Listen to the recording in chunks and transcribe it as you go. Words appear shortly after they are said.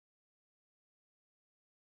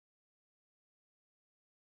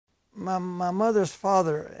my mother's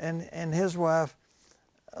father and his wife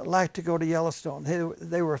liked to go to Yellowstone.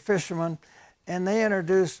 They were fishermen, and they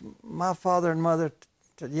introduced my father and mother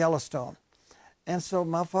to Yellowstone. And so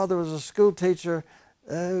my father was a school teacher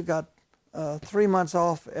who got 3 months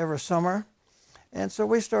off every summer. And so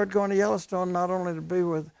we started going to Yellowstone not only to be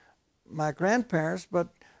with my grandparents, but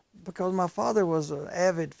because my father was an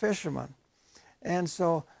avid fisherman. And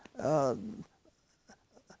so I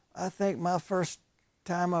think my first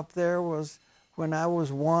time up there was when I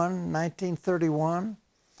was 1931.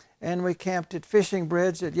 And we camped at Fishing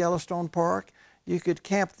Bridge at Yellowstone Park. You could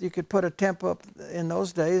camp, you could put a tent up in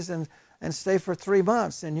those days and stay for 3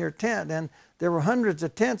 months in your tent. And there were hundreds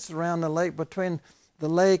of tents around the lake. Between the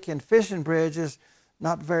lake and Fishing Bridge is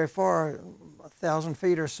not very far, 1,000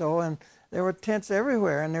 feet or so, and there were tents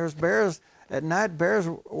everywhere. And there was bears at night, bears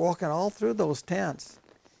walking all through those tents.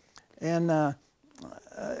 And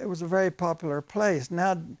it was a very popular place.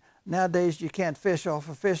 Nowadays you can't fish off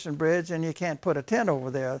a Fishing Bridge, and you can't put a tent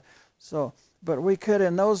over there. So, but we could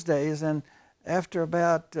in those days. And after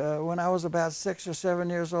about, when I was about 6 or 7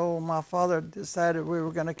 years old, my father decided we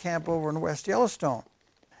were going to camp over in West Yellowstone.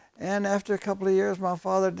 And after a couple of years, my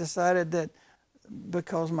father decided that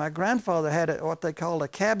because my grandfather had what they called a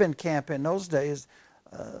cabin camp in those days,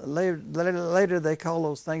 later they call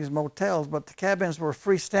those things motels, but the cabins were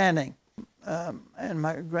freestanding. And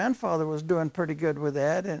my grandfather was doing pretty good with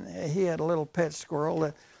that, and he had a little pet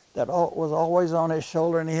squirrel that was always on his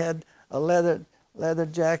shoulder, and he had a leather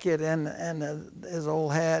jacket and his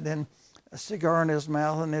old hat and a cigar in his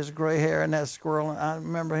mouth and his gray hair and that squirrel. And I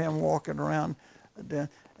remember him walking around.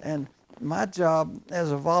 And my job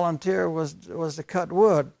as a volunteer was to cut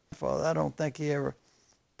wood. I don't think he ever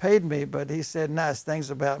paid me, but he said nice things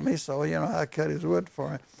about me, so you know I cut his wood for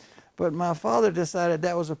him. But my father decided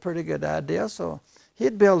that was a pretty good idea, so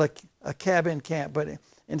he'd build a cabin camp. But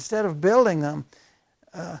instead of building them,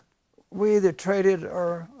 we either traded,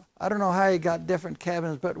 or I don't know how he got different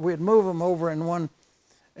cabins, but we'd move them over in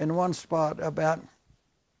one spot about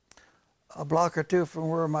a block or two from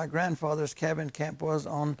where my grandfather's cabin camp was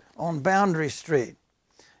on Boundary Street.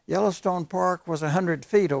 Yellowstone Park was 100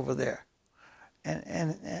 feet over there.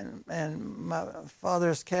 And my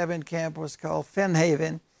father's cabin camp was called Fenn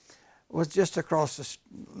Haven, was just across this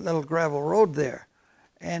little gravel road there.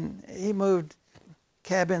 And he moved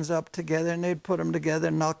cabins up together, and they'd put them together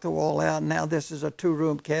and knock the wall out. And now this is a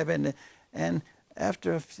 2-room cabin. And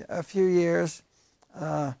after a few years,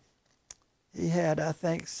 he had, I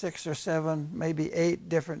think, 6 or 7, maybe 8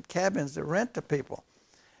 different cabins to rent to people.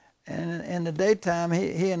 And in the daytime,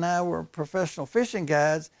 he and I were professional fishing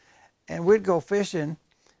guides, and we'd go fishing.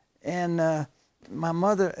 And my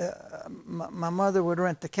mother would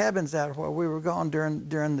rent the cabins out while we were gone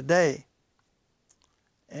during the day.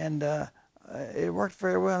 And it worked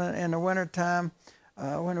very well in the wintertime.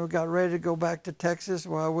 When we got ready to go back to Texas,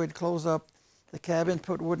 well, we'd close up the cabin,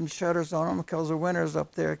 put wooden shutters on them, because the winters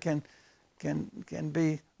up there can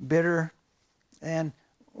be bitter. And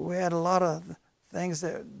we had a lot of things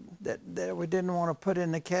that we didn't want to put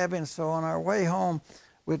in the cabin. So on our way home,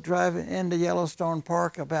 we'd drive into Yellowstone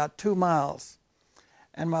Park about 2 miles.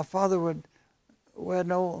 And my father we had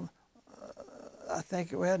no, I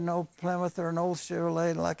think we had no Plymouth or an old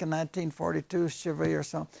Chevrolet, like a 1942 Chevy or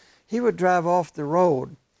something. He would drive off the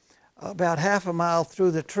road about half a mile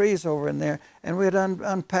through the trees over in there, and we'd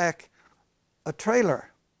unpack a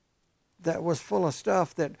trailer that was full of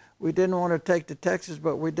stuff that we didn't want to take to Texas,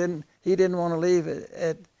 but he didn't want to leave it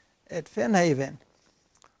at Fenn Haven.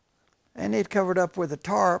 And he'd covered up with a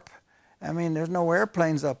tarp. I mean, there's no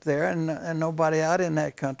airplanes up there, and nobody out in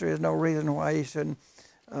that country. There's no reason why he shouldn't.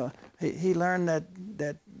 He learned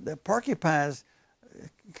that the porcupines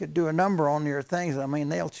could do a number on your things. I mean,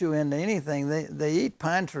 they'll chew into anything. They eat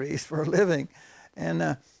pine trees for a living.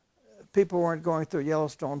 And people weren't going through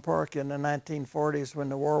Yellowstone Park in the 1940s when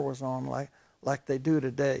the war was on like they do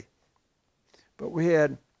today. But we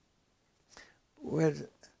had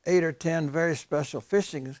 8 or 10 very special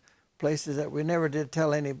fishing places that we never did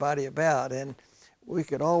tell anybody about, and we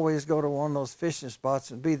could always go to one of those fishing spots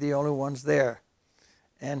and be the only ones there.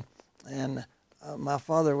 And my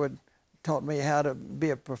father taught me how to be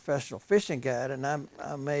a professional fishing guide, and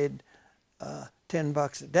I made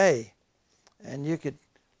 $10 a day, and you could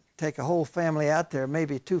take a whole family out there,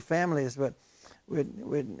 maybe 2 families, but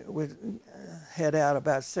we'd head out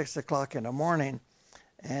about 6 o'clock in the morning,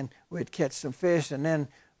 and we'd catch some fish, and then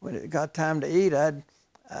when it got time to eat,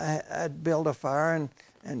 I'd build a fire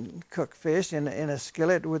and cook fish in a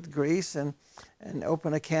skillet with grease, and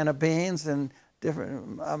open a can of beans and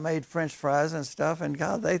I made French fries and stuff, and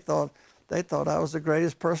God, they thought I was the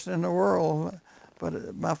greatest person in the world.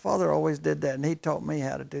 But my father always did that, and he taught me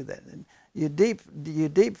how to do that. And you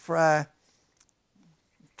deep fry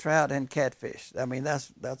trout and catfish. I mean,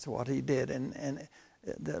 that's what he did. And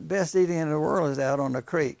the best eating in the world is out on the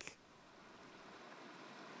creek.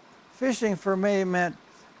 Fishing for me meant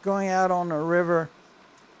going out on the river,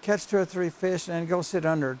 catch 2 or 3 fish, and then go sit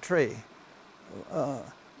under a tree.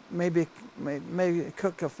 Maybe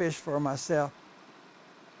cook a fish for myself.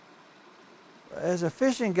 As a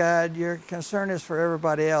fishing guide, your concern is for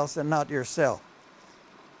everybody else and not yourself.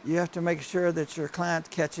 You have to make sure that your client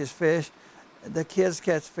catches fish. The kids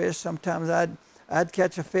catch fish. Sometimes I'd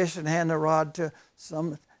catch a fish and hand the rod to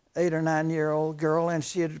some 8 or 9-year-old girl, and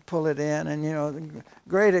she'd pull it in, and you know,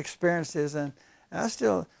 great experiences. And I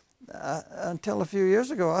still, until a few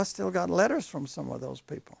years ago, I still got letters from some of those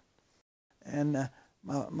people. And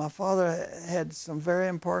my father had some very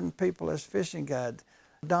important people as fishing guides.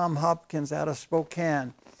 Dom Hopkins out of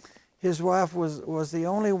Spokane. His wife was the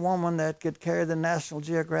only woman that could carry the National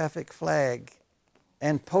Geographic flag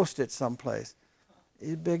and post it someplace.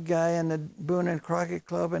 He's a big guy in the Boone and Crockett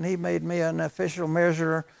Club, and he made me an official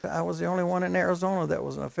measurer. I was the only one in Arizona that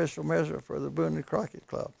was an official measurer for the Boone and Crockett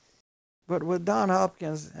Club. But with Don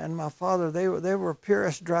Hopkins and my father, they were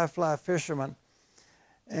purest dry fly fishermen.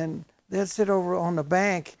 And they'd sit over on the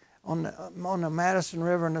bank on the Madison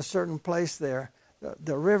River in a certain place there.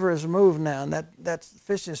 The river has moved now, and that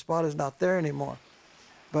fishing spot is not there anymore.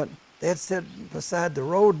 But they'd sit beside the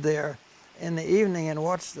road there in the evening and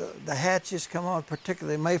watch the hatches come on,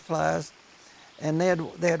 particularly mayflies. And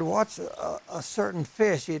they'd watch a certain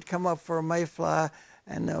fish. He'd come up for a mayfly,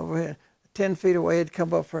 and over 10 feet away he'd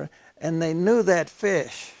come up for, and they knew that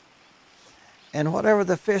fish. And whatever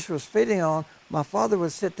the fish was feeding on, my father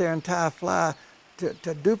would sit there and tie a fly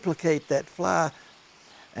to duplicate that fly.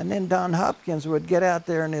 And then Don Hopkins would get out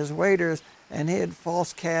there in his waders, and he'd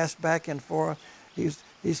false cast back and forth.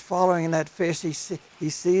 He's following that fish. He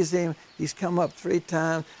sees him. He's come up 3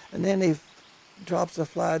 times, and then he drops a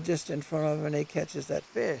fly just in front of him, and he catches that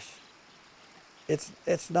fish.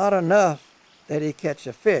 It's not enough that he catch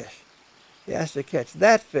a fish. He has to catch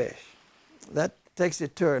that fish. That takes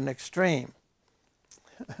it to an extreme.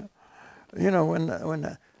 You know,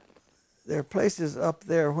 when there are places up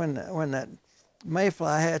there when that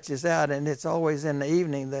mayfly hatches out, and it's always in the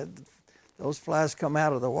evening that those flies come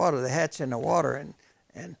out of the water. They hatch in the water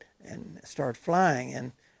and start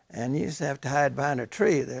flying, and you just have to hide behind a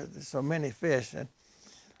tree. There's so many fish.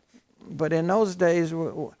 But in those days,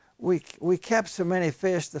 we kept so many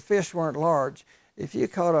fish. The fish weren't large. If you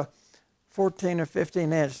caught a 14 or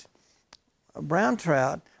 15 inch brown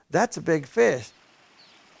trout, that's a big fish.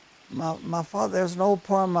 My father, there's an old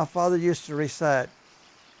poem my father used to recite.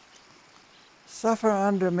 Suffer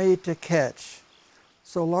under me to catch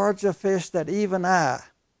so large a fish that even I,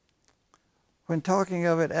 when talking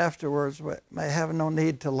of it afterwards, may have no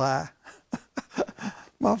need to lie.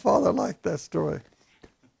 My father liked that story.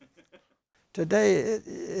 Today,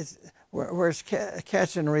 where it's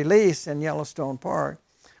catch and release in Yellowstone Park,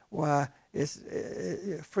 why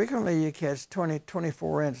frequently you catch 20,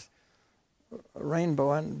 24 inch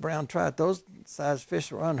rainbow and brown trout. Those size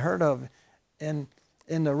fish were unheard of in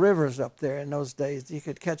the rivers up there in those days. You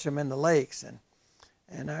could catch them in the lakes.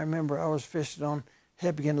 And I remember I was fishing on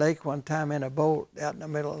Hebgen Lake one time in a boat out in the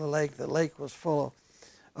middle of the lake. The lake was full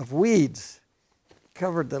of weeds,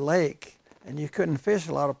 covered the lake. And you couldn't fish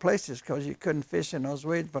a lot of places because you couldn't fish in those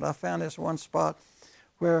weeds. But I found this one spot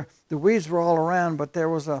where the weeds were all around, but there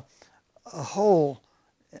was a hole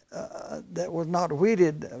that was not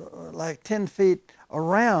weeded, like 10 feet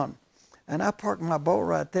around. And I parked my boat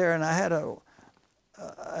right there, and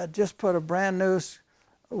I just put a brand new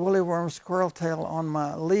woolly worm squirrel tail on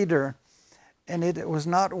my leader, and it was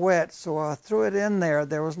not wet, so I threw it in there.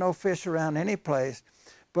 There was no fish around any place,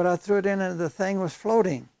 but I threw it in and the thing was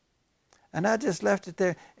floating. And I just left it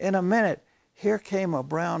there. In a minute, here came a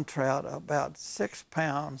brown trout, about 6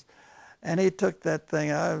 pounds, and he took that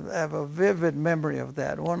thing. I have a vivid memory of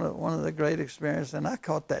that, one of the great experiences, and I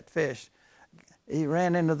caught that fish. He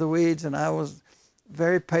ran into the weeds, and I was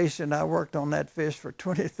very patient. I worked on that fish for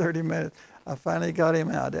 20, 30 minutes. I finally got him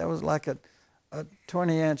out. That was like a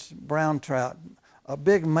 20-inch brown trout, a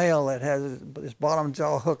big male that has his bottom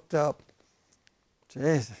jaw hooked up.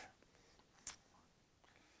 Jeez.